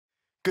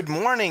Good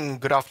morning,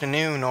 good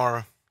afternoon,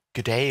 or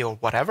good day, or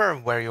whatever,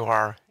 where you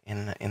are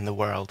in the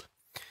world.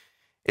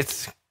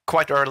 It's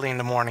quite early in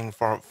the morning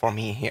for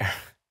me here.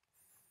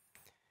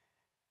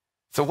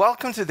 So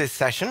welcome to this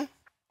session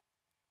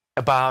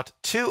about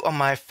two of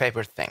my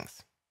favorite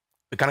things.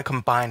 We're going to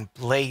combine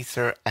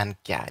Blazor and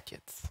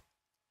gadgets.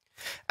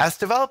 As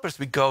developers,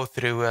 we go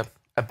through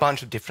a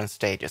bunch of different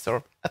stages,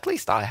 or at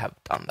least I have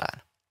done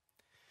that.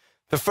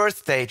 The first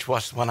stage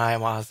was when I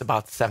was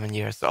about 7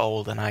 years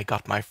old and I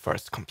got my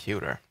first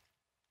computer.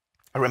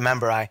 I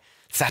remember I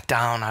sat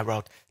down, I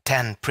wrote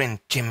 10,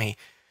 print Jimmy,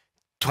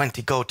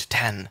 20, go to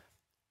 10.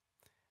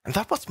 And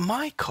that was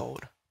my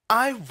code.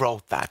 I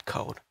wrote that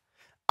code.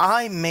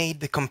 I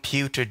made the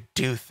computer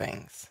do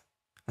things.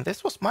 And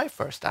this was my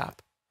first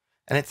app.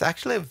 And it's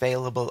actually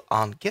available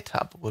on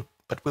GitHub,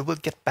 but we will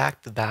get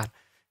back to that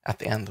at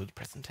the end of the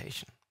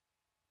presentation.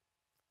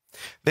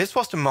 This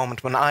was the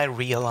moment when I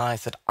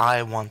realized that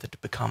I wanted to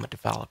become a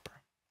developer.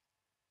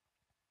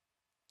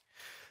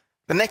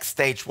 The next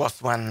stage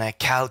was when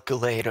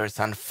calculators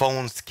and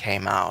phones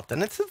came out,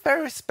 and it's a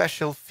very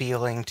special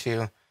feeling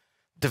to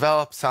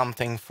develop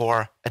something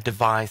for a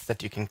device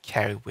that you can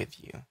carry with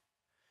you.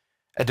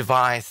 A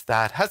device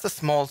that has a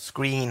small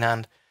screen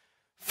and,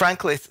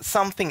 frankly, is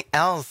something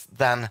else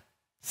than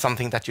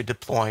something that you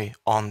deploy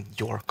on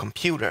your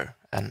computer,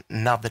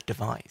 another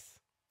device.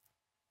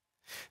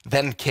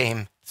 Then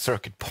came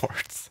circuit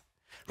boards.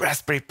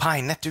 Raspberry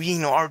Pi,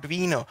 Netduino,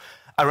 Arduino.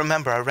 I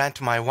remember I ran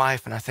to my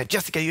wife and I said,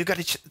 Jessica, you got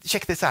to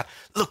check this out.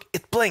 Look,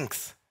 it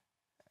blinks.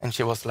 And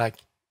she was like,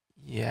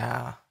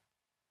 yeah,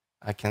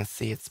 I can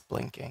see it's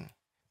blinking.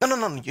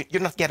 No,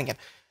 you're not getting it.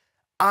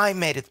 I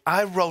made it.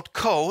 I wrote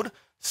code,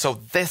 so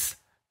this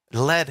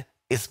LED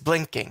is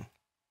blinking.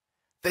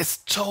 This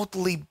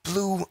totally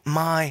blew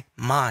my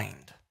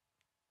mind.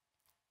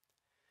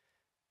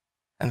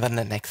 And then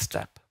the next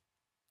step,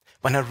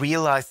 when I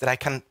realized that I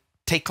can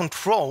take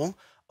control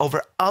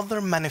over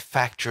other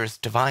manufacturers'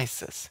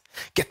 devices,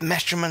 get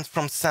measurements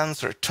from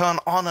sensor, turn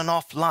on and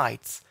off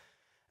lights.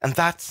 And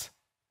that's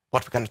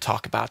what we're going to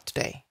talk about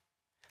today.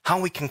 How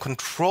we can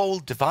control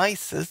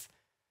devices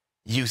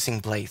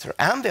using Blazor,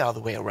 and the other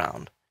way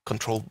around,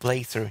 control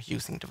Blazor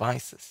using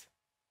devices.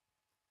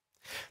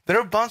 There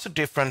are a bunch of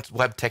different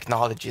web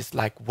technologies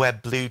like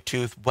Web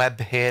Bluetooth,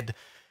 WebHID,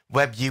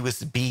 Web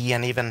USB,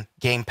 and even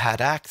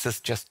Gamepad Access,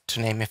 just to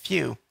name a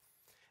few.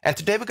 And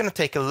today we're going to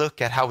take a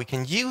look at how we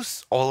can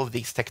use all of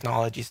these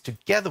technologies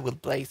together with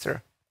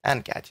Blazor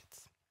and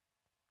gadgets.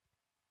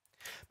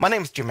 My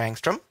name is Jim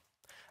Engström.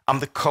 I'm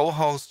the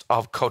co-host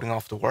of Coding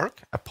After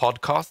Work, a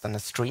podcast and a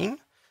stream.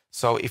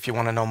 So if you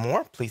want to know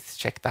more, please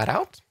check that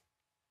out.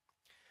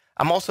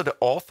 I'm also the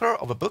author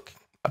of a book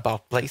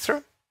about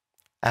Blazor.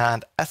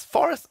 And as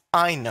far as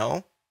I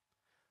know,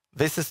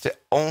 this is the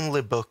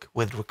only book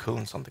with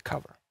raccoons on the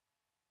cover.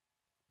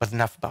 But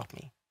enough about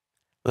me.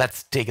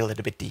 Let's dig a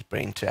little bit deeper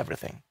into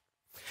everything.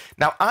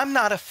 Now, I'm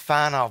not a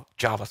fan of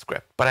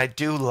JavaScript, but I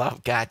do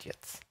love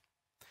gadgets.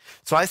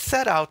 So I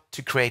set out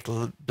to create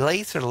a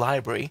Blazor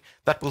library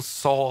that will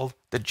solve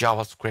the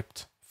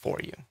JavaScript for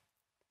you.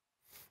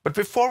 But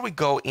before we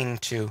go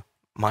into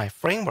my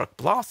framework,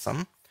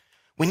 Blossom,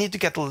 we need to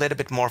get a little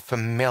bit more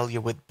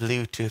familiar with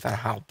Bluetooth and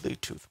how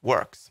Bluetooth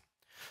works.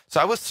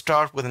 So I will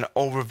start with an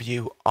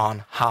overview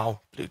on how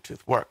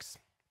Bluetooth works.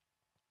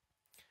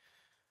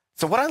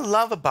 So what I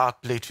love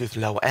about Bluetooth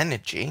Low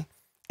Energy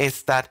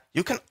is that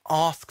you can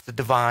ask the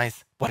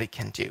device what it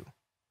can do.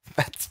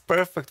 That's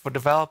perfect for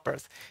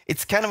developers.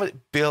 It's kind of a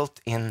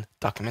built-in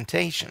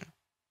documentation.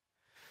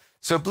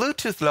 So a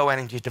Bluetooth Low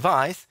Energy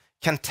device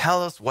can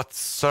tell us what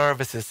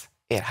services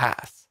it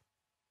has.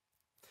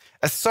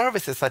 A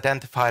service is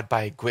identified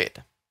by a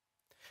grid.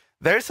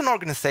 There is an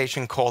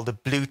organization called the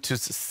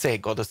Bluetooth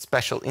SIG, or the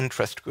Special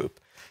Interest Group,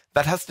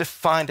 that has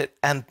defined it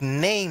and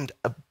named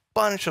a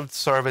bunch of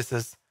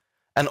services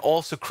and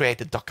also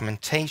created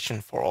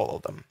documentation for all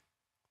of them.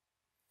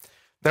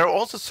 There are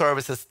also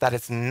services that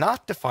is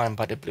not defined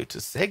by the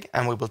Bluetooth SIG,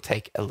 and we will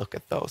take a look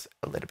at those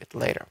a little bit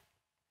later.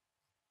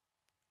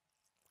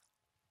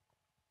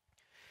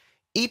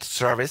 Each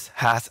service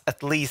has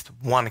at least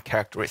one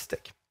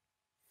characteristic.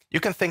 You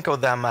can think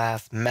of them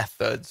as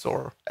methods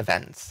or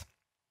events.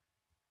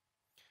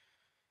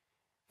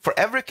 For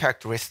every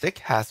characteristic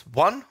has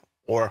one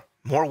or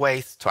more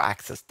ways to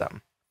access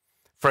them.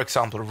 For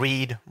example,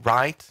 read,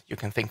 write, you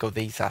can think of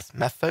these as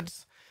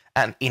methods,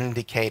 and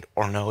indicate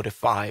or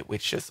notify,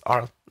 which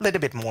are a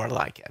little bit more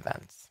like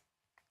events.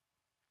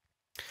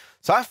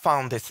 So I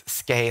found this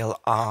scale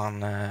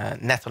on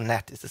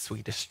NetOnNet, is a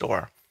Swedish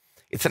store.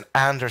 It's an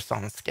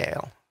Anderson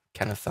scale,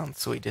 kind of sounds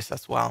Swedish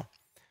as well.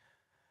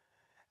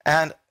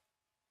 And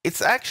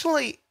it's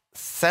actually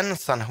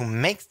Senson who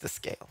makes the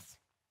scales.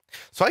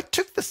 So I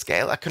took the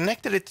scale, I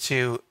connected it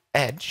to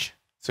Edge.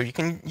 So you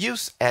can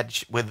use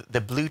Edge with the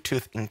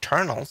Bluetooth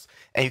internals,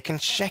 and you can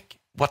check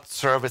what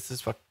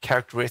services, what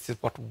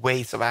characteristics, what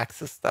ways of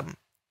access them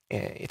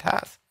it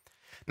has.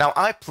 Now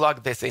I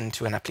plugged this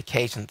into an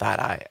application that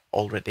I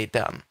already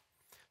done.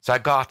 So I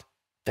got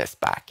this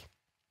back.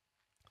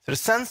 So the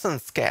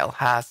Senson scale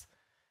has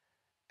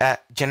a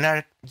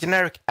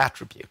generic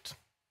attribute.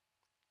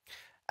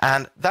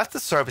 And that's a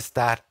service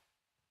that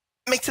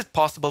makes it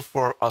possible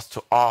for us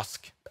to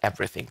ask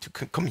everything, to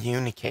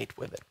communicate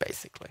with it,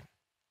 basically.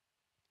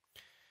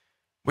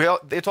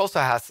 It also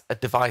has a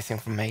device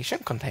information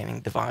containing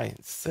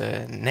device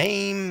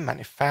name,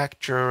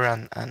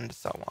 manufacturer, and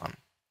so on.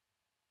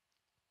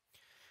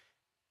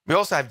 We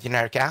also have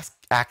generic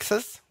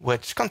access,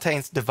 which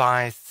contains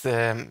device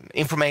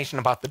information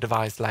about the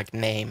device, like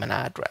name and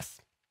address.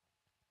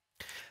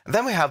 And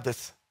then we have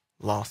this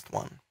last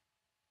one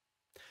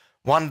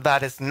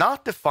that is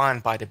not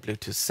defined by the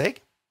Bluetooth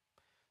SIG.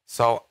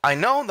 So I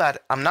know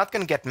that I'm not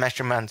going to get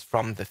measurements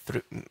from the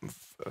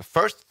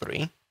first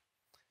three.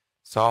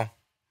 So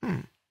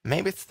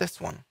maybe it's this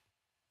one.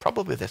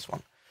 Probably this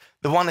one.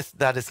 The one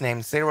that is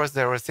named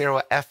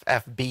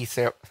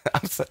 000FFB0.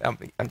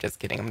 I'm just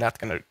kidding. I'm not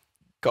going to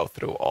go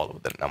through all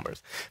of the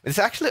numbers. It's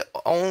actually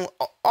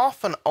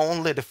often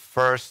only the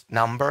first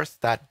numbers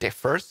that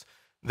differs.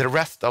 The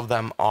rest of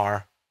them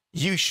are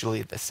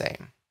usually the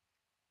same.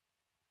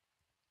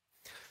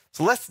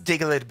 So let's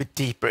dig a little bit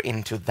deeper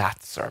into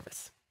that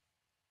service.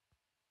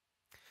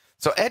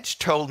 So Edge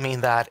told me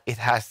that it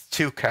has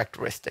two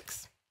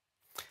characteristics,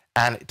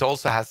 and it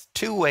also has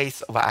two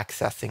ways of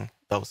accessing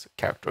those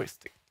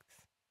characteristics.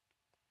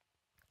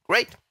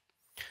 Great.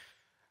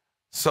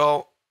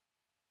 So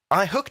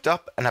I hooked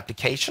up an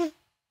application,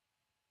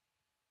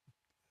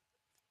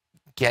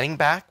 getting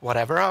back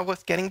whatever I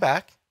was getting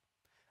back.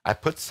 I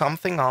put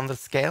something on the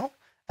scale,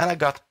 and I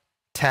got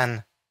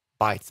 10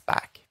 bytes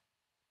back.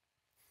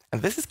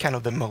 And this is kind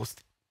of the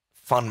most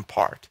fun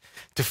part,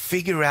 to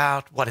figure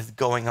out what is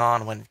going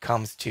on when it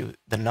comes to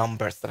the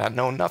numbers that I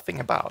know nothing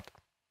about.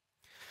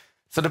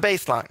 So the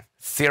baseline,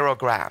 0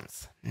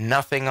 grams,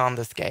 nothing on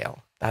the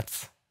scale.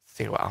 That's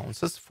 0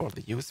 ounces for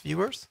the US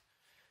viewers.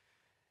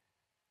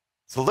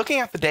 So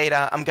looking at the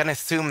data, I'm going to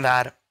assume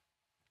that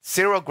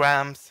 0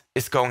 grams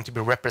is going to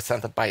be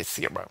represented by a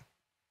 0.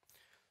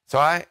 So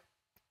I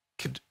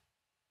could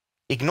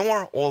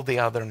ignore all the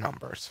other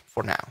numbers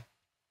for now.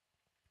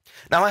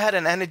 Now I had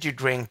an energy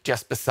drink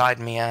just beside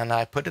me, and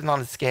I put it on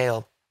the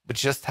scale,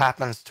 which just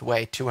happens to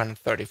weigh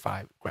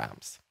 235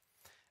 grams.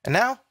 And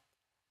now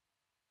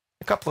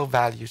a couple of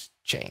values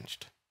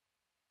changed.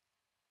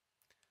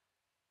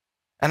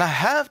 And I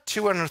have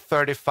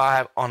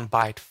 235 on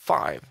byte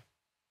 5.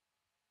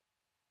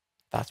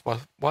 That's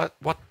what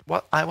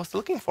I was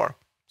looking for.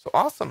 So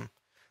awesome.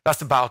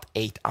 That's about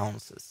 8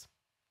 ounces.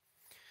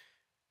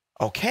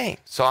 Okay,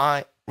 so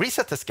I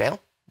reset the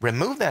scale,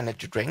 remove the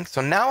energy drink.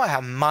 So now I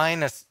have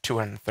minus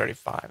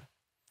 235.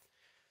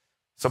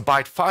 So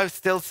byte 5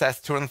 still says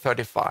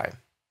 235,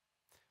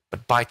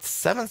 but byte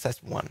 7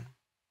 says 1.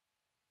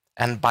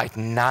 And byte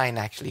 9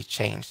 actually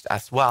changed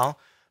as well,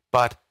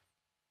 but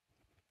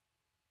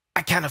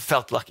I kind of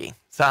felt lucky.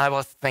 So I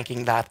was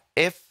thinking that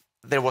if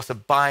there was a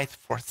byte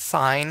for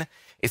sign,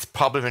 it's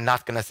probably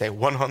not going to say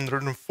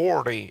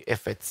 140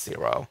 if it's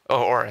 0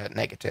 or a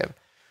negative.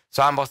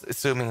 So I was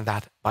assuming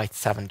that byte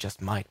 7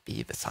 just might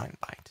be the sign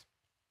byte.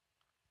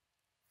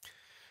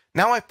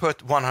 Now I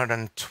put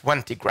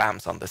 120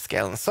 grams on the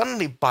scale, and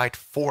suddenly byte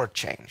 4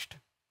 changed.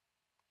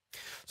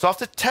 So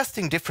after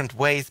testing different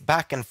ways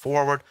back and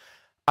forward,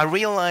 I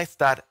realized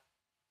that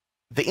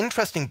the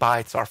interesting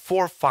bytes are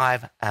 4,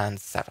 5, and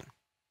 7.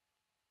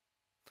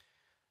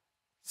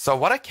 So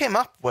what I came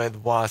up with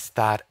was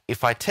that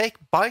if I take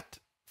byte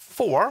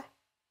 4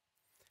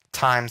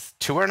 times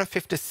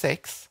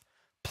 256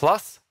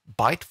 plus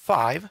byte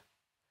 5,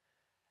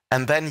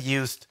 and then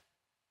used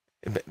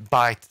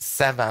byte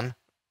 7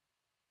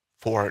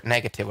 for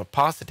negative or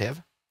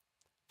positive,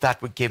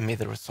 that would give me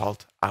the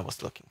result I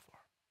was looking for.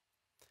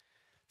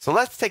 So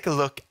let's take a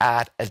look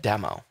at a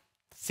demo,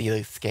 see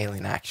the scale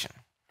in action.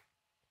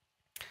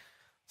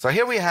 So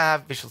here we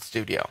have Visual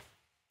Studio.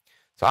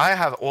 So I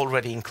have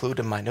already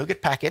included my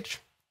NuGet package.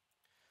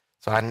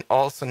 So I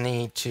also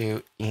need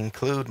to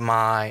include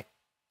my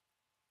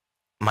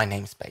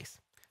namespace,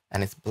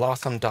 and it's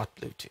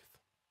blossom.bluetooth.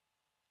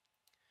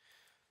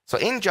 So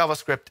in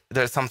JavaScript,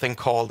 there's something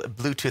called a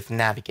Bluetooth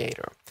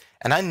Navigator,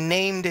 and I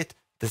named it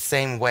the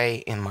same way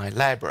in my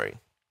library.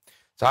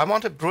 So I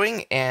want to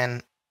bring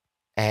in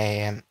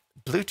a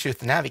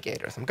Bluetooth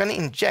Navigator. So I'm going to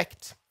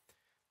inject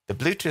the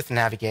Bluetooth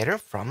Navigator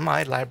from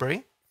my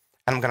library,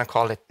 and I'm going to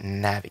call it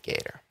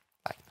Navigator.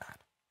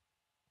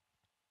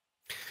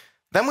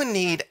 Then we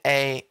need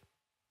a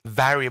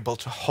variable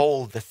to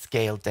hold the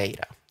scale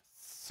data.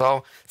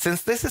 So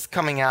since this is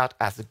coming out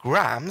as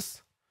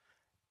grams,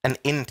 an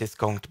int is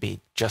going to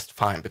be just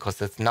fine because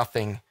there's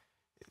nothing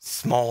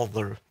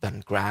smaller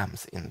than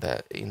grams in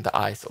the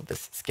eyes of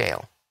this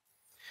scale.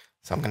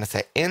 So I'm going to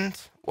say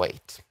int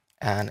weight,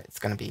 and it's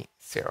going to be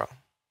 0.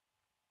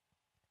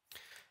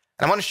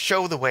 And I want to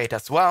show the weight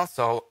as well.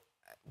 So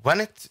when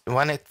it's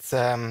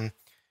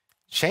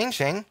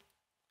changing,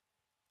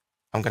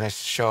 I'm going to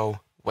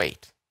show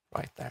weight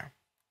right there.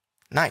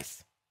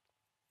 Nice.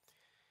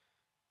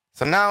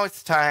 So now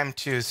it's time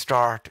to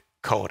start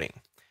coding,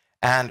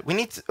 and we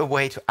need a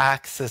way to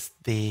access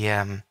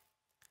the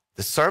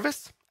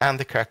service and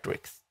the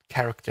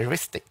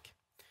characteristic.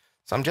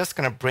 So I'm just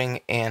going to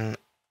bring in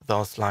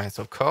those lines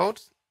of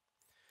code.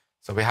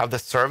 So we have the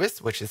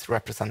service, which is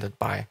represented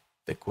by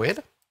the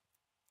GUID.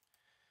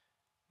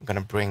 I'm going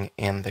to bring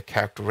in the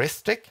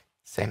characteristic,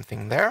 same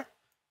thing there,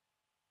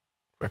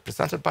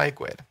 represented by a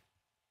GUID.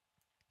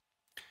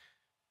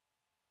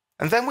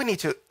 And then we need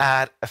to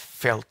add a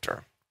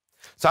filter.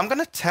 So I'm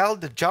going to tell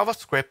the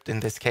JavaScript,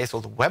 in this case,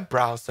 or the web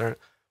browser,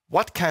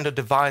 what kind of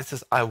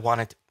devices I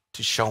want it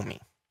to show me.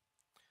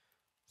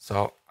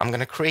 So I'm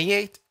going to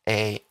create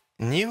a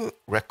new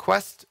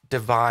request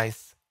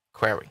device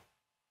query.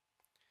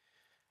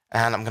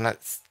 And I'm going to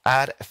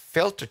add a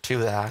filter to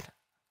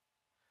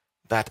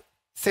that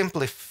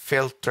simply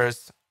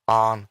filters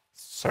on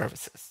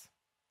services.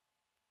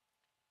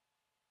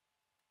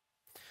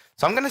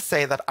 So I'm going to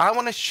say that I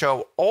want to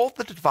show all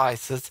the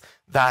devices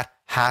that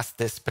has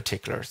this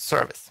particular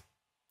service.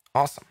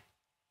 Awesome.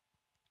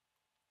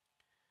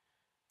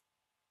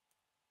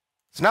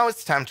 So now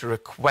it's time to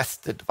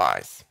request the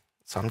device.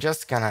 So I'm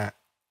just going to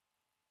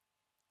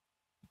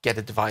get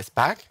a device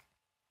back.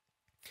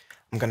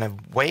 I'm going to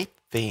wait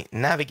the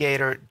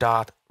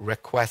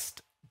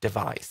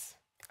navigator.requestDevice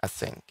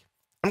async.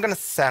 I'm going to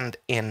send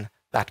in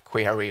that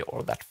query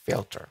or that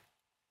filter.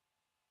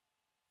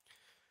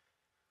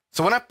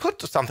 So when I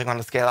put something on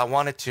the scale, I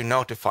want it to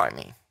notify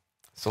me.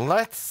 So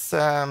let's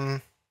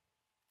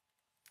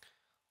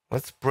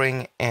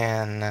bring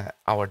in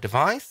our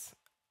device.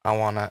 I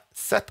want to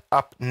set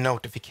up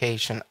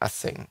notification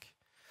async.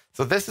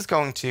 So this is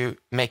going to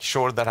make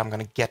sure that I'm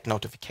going to get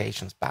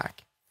notifications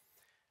back.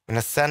 I'm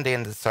going to send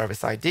in the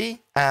service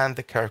ID and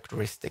the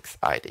characteristics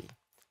ID.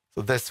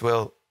 So this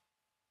will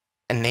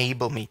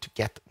enable me to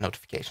get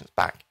notifications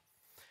back.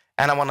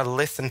 And I want to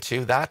listen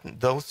to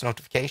those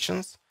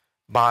notifications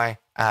by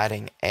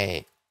adding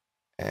a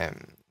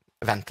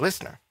event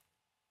listener.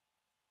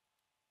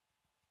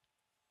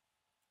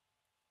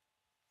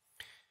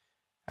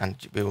 And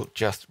we will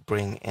just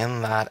bring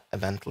in that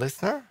event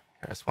listener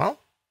here as well.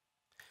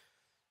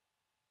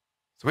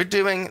 So we're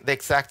doing the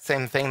exact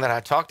same thing that I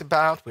talked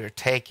about. We're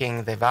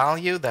taking the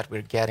value that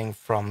we're getting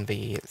from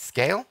the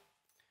scale.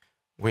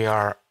 We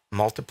are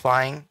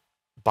multiplying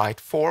byte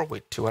 4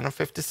 with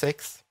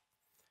 256,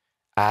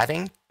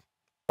 adding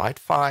byte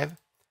 5,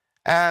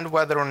 and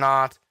whether or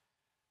not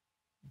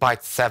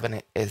byte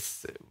 7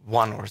 is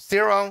 1 or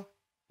 0,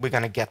 we're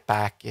going to get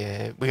back,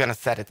 we're going to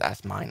set it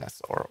as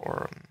minus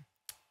or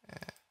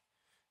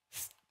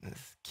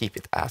keep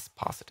it as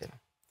positive.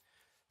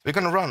 So we're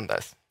going to run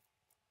this.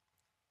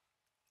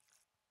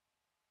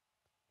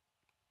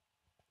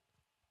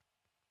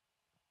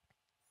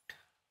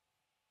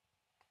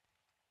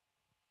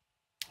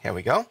 Here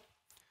we go.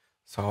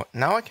 So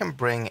now I can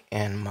bring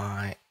in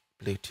my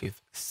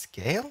Bluetooth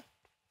scale. I'm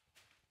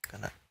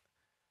going to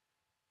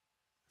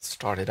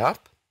start it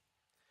up.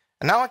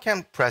 And now I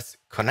can press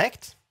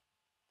connect.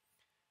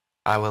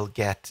 I will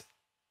get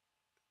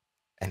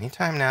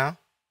anytime now.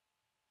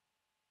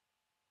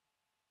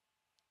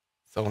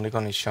 It's only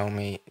going to show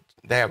me,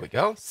 there we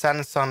go,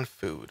 sense on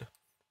food.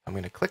 I'm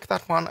going to click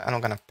that one and I'm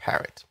going to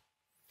pair it.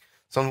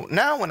 So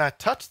now when I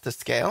touch the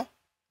scale,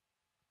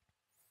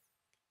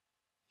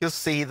 you'll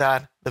see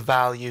that the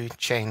value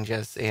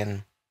changes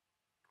in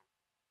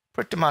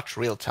pretty much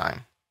real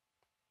time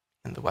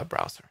in the web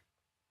browser.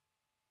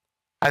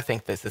 I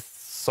think this is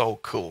so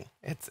cool.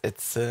 It's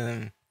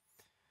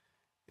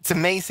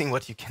amazing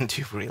what you can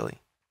do, really.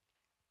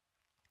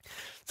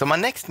 So my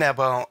next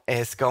demo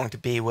is going to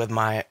be with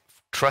my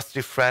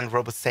trusty friend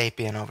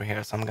RoboSapien over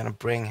here. So I'm going to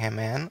bring him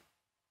in.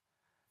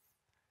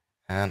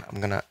 And I'm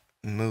going to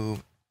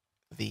move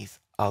these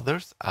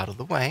others out of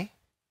the way.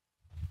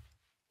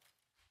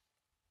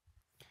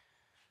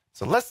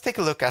 So let's take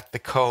a look at the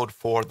code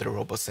for the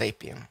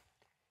RoboSapien. I'm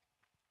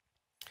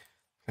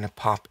going to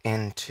pop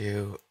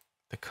into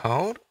the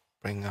code,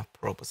 bring up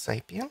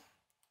RoboSapien.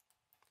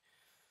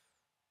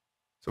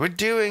 So we're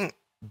doing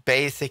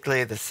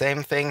basically the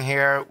same thing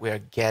here. We are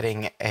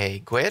getting a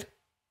GUID.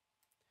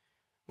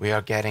 We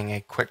are getting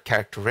a quick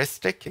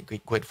characteristic, a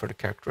GUID for the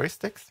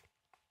characteristics.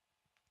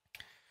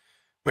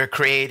 We're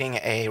creating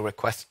a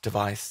request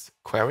device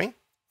query.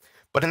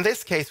 But in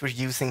this case, we're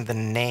using the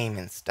name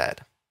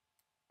instead.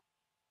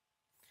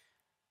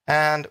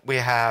 And we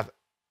have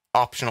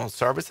optional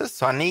services.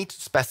 So I need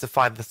to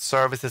specify the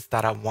services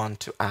that I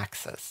want to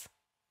access.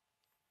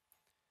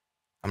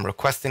 I'm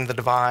requesting the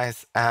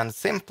device and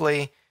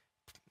simply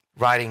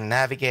writing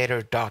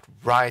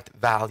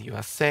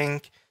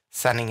navigator.writeValueAsync,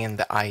 sending in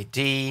the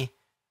ID,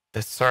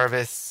 the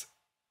service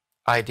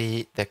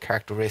ID, the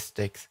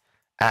characteristics,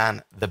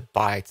 and the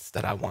bytes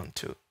that I want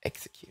to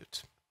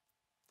execute.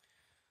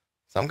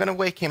 So I'm going to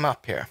wake him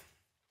up here.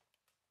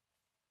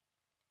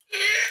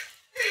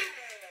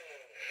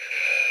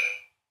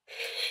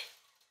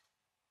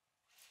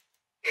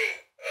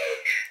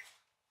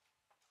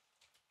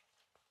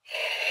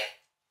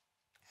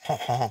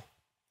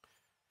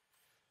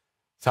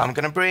 So I'm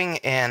going to bring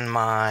in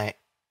my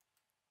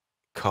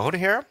code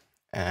here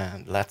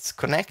and let's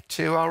connect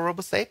to our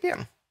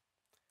RoboSapien.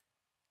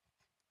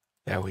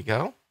 There we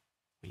go.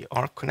 We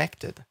are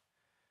connected.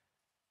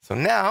 So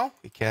now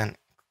we can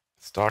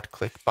start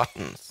click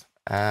buttons,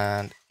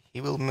 and he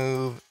will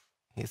move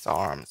his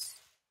arms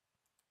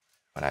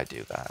when I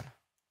do that.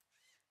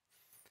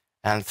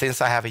 And since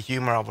I have a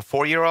humor of a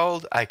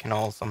 4-year-old, I can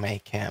also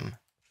make him.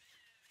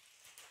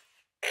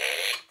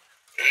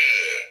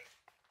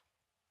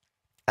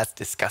 That's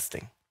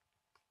disgusting.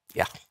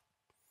 Yeah.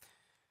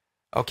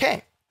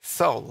 Okay,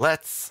 so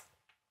let's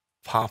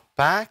pop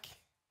back.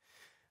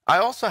 I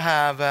also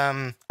have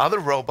other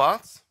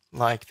robots,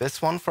 like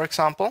this one, for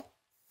example.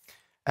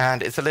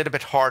 And it's a little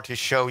bit hard to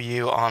show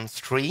you on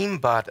stream,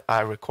 but I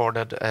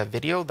recorded a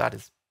video that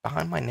is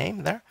behind my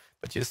name there.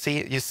 But you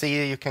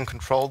see you can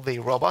control the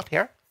robot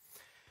here.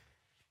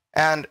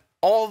 And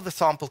all the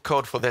sample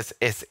code for this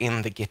is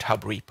in the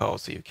GitHub repo.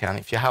 So you can,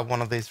 if you have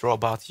one of these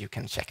robots, you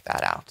can check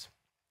that out.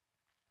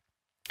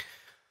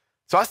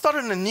 So I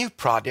started a new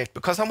project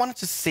because I wanted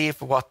to see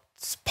if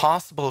what's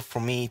possible for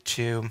me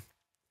to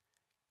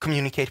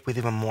communicate with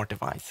even more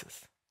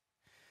devices.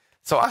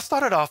 So I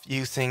started off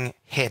using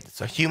HID,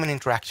 so human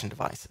interaction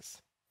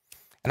devices.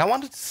 And I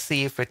wanted to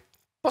see if it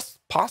was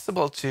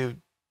possible to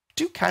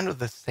do kind of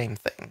the same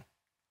thing.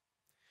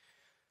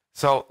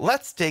 So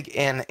let's dig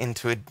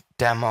into a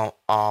demo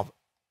of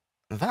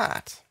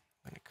that.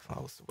 I'm going to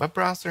close the web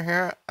browser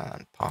here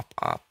and pop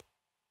up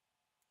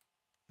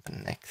the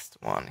next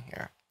one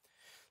here.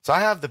 So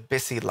I have the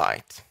busy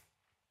light.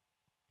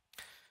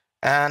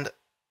 And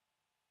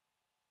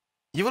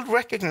you will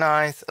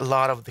recognize a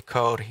lot of the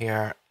code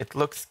here. It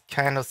looks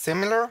kind of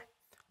similar.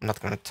 I'm not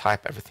going to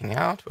type everything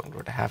out. We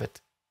already have it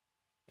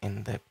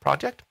in the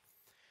project.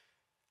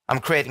 I'm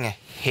creating a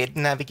HID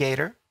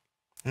navigator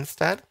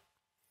instead.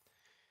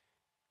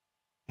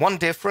 One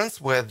difference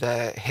with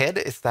HID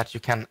is that you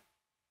can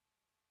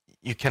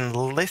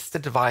list the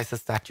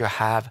devices that you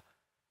have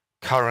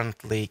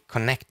currently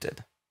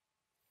connected.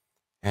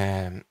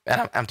 And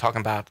I'm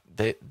talking about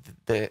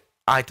the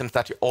items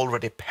that you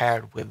already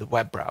paired with the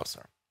web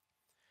browser.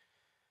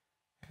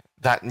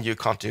 That you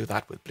can't do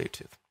that with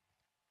Bluetooth.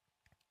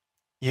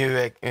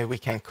 We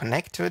can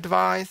connect to a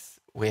device.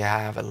 We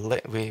have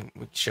we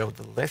show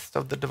the list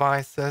of the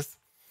devices.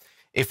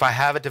 If I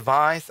have a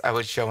device, I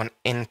will show an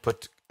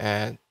input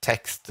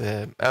text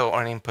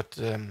or an input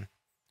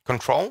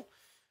control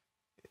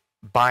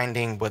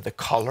binding with the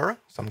color.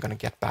 So I'm going to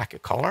get back a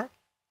color,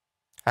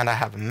 and I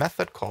have a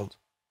method called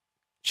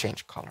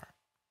change color.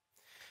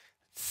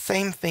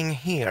 Same thing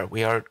here.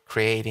 We are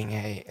creating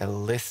a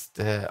list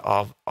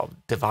of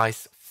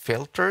device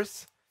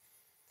filters.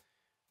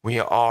 We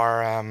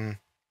are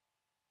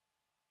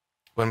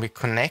when we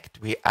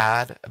connect, we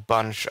add a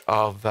bunch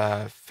of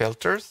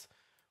filters.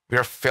 We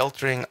are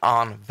filtering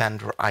on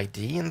vendor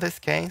ID in this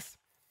case.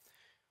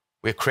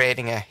 We're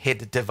creating a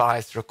HID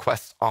device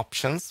request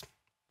options.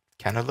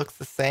 Kind of looks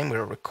the same.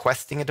 We're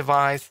requesting a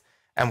device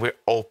and we're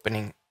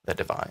opening the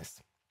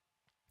device.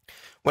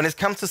 When it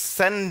comes to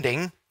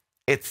sending,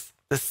 it's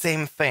the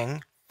same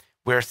thing.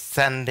 We're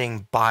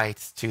sending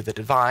bytes to the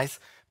device,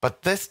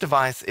 but this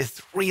device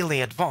is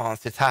really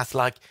advanced. It has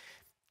like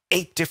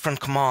 8 different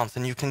commands,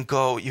 and you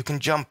can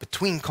jump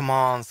between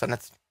commands, and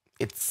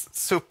it's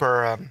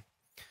super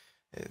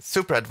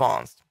super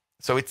advanced.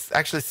 So it's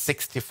actually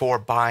 64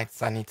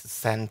 bytes I need to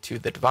send to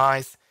the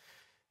device.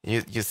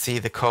 You see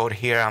the code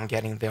here. I'm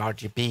getting the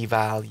RGB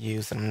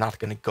values, and I'm not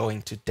going to go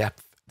into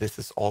depth. This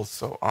is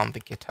also on the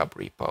GitHub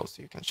repo,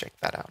 so you can check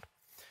that out.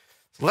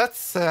 So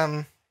let's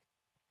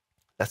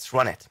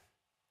run it.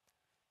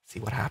 See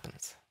what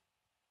happens.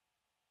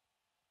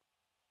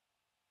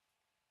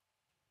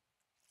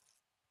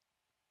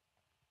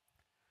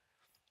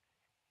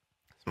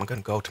 So I'm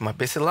going to go to my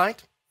busy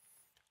light.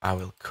 I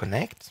will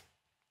connect.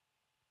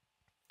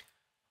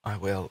 I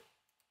will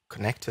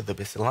connect to the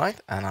busy light,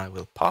 and I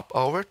will pop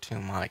over to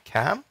my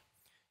cam.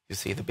 You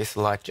see the busy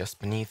light just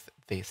beneath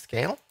the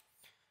scale.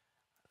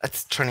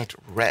 Let's turn it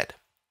red.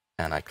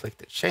 And I click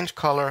the change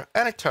color,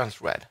 and it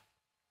turns red.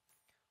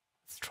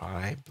 Let's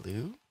try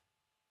blue.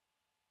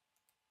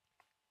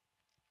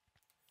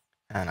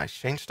 And I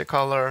change the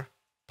color,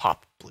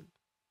 pop blue.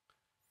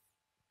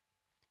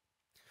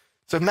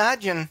 So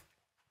imagine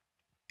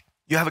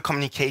you have a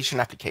communication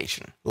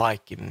application,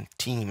 like in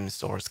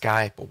Teams or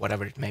Skype or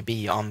whatever it may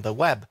be on the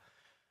web,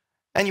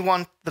 and you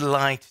want the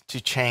light to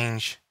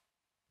change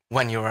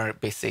when you are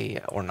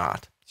busy or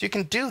not. So you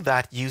can do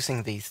that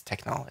using these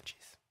technologies.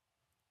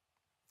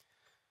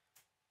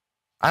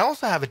 I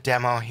also have a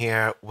demo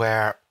here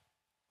where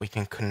we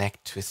can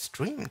connect to a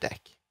Stream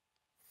Deck.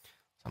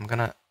 So I'm going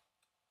to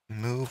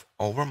move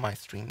over my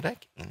Stream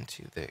Deck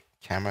into the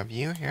camera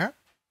view here.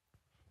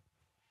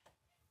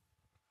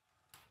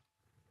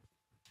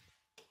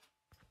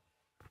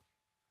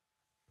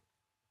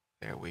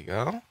 There we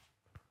go.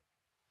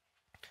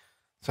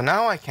 So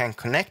now I can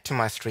connect to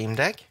my Stream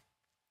Deck.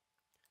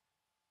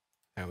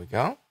 There we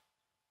go.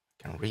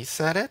 I can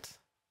reset it.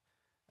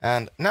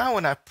 And now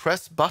when I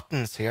press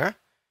buttons here,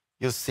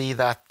 you'll see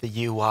that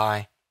the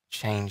UI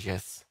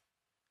changes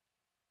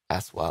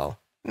as well,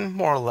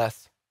 more or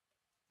less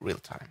real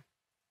time.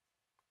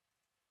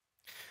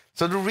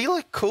 So the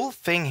really cool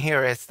thing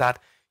here is that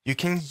you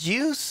can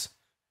use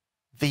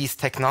these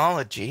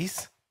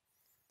technologies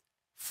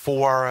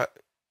for,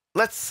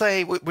 let's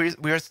say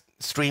we're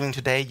streaming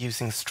today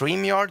using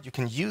StreamYard. You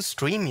can use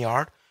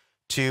StreamYard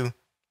to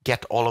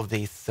get all of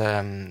these.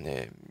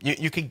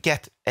 You could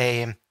get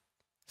a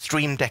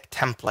Stream Deck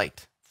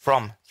template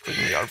from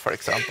StreamYard, for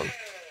example.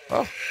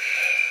 Oh.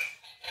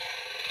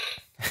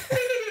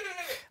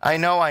 I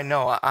know.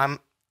 I'm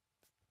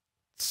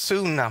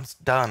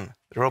done.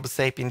 The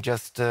RoboSapien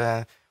just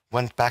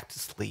went back to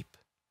sleep.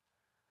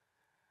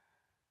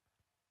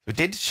 We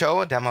did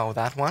show a demo of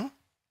that one.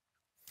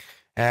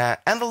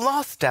 And the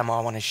last demo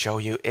I want to show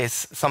you is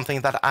something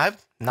that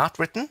I've not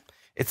written.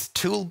 It's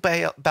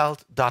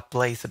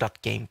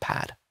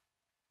toolbelt.blazor.gamepad.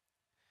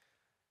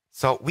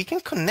 So we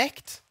can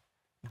connect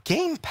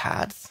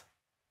gamepads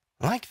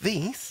like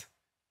these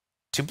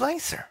to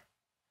Blazor.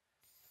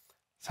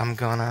 So I'm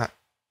gonna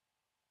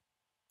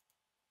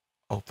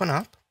open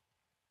up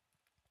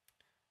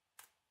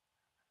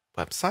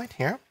website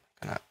here.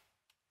 I'm gonna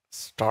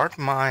start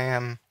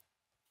my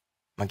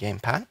my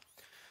gamepad.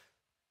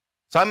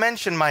 So I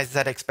mentioned my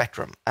ZX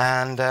Spectrum,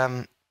 and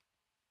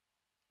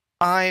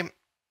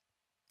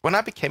when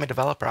I became a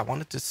developer, I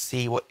wanted to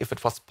see if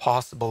it was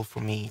possible for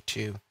me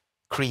to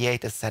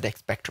create a ZX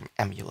Spectrum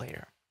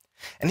emulator.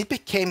 And it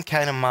became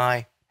kind of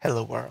my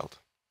hello world,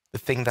 the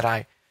thing that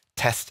I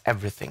test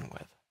everything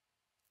with.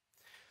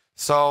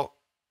 So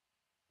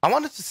I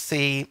wanted to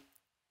see,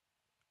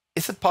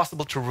 is it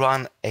possible to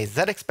run a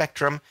ZX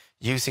Spectrum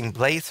using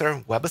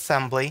Blazor,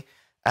 WebAssembly,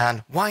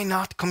 and why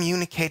not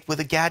communicate with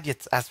the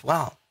gadgets as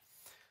well?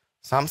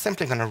 So I'm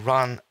simply going to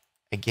run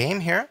a game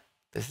here.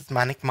 This is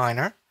Manic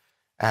Miner.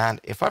 And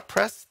if I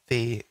press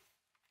the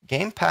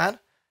gamepad,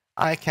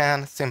 I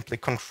can simply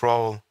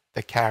control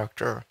the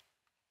character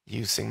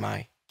using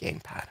my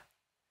gamepad.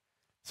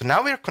 So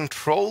now we're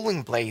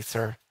controlling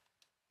Blazor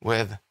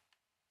with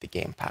the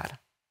gamepad.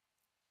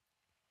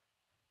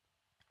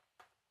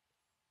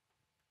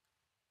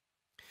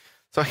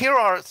 So here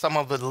are some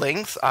of the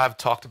links I've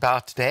talked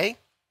about today.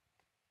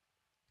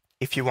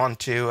 If you want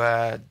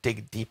to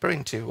dig deeper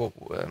into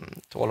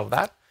to all of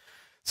that.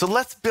 So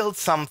let's build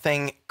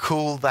something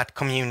cool that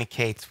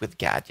communicates with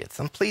gadgets.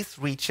 And please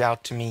reach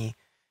out to me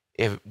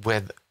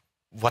with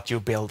what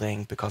you're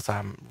building, because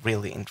I'm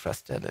really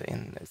interested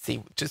in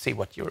to see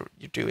what you're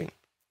doing.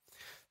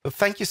 So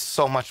thank you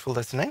so much for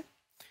listening.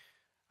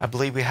 I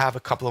believe we have a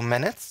couple of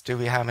minutes. Do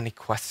we have any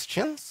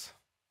questions?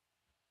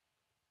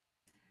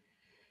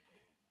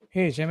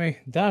 Hey, Jimmy,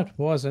 that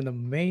was an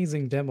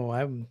amazing demo.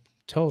 I'm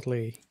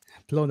totally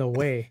blown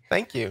away.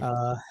 Thank you.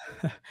 I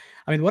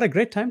mean, what a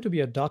great time to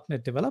be a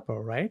 .NET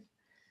developer, right?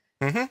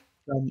 Mm-hmm.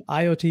 From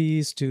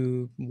IoTs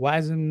to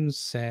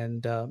WASMs,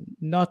 and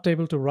not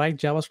able to write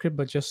JavaScript,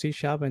 but just C#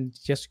 and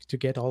just to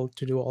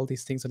do all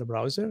these things in a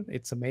browser.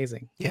 It's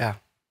amazing. Yeah.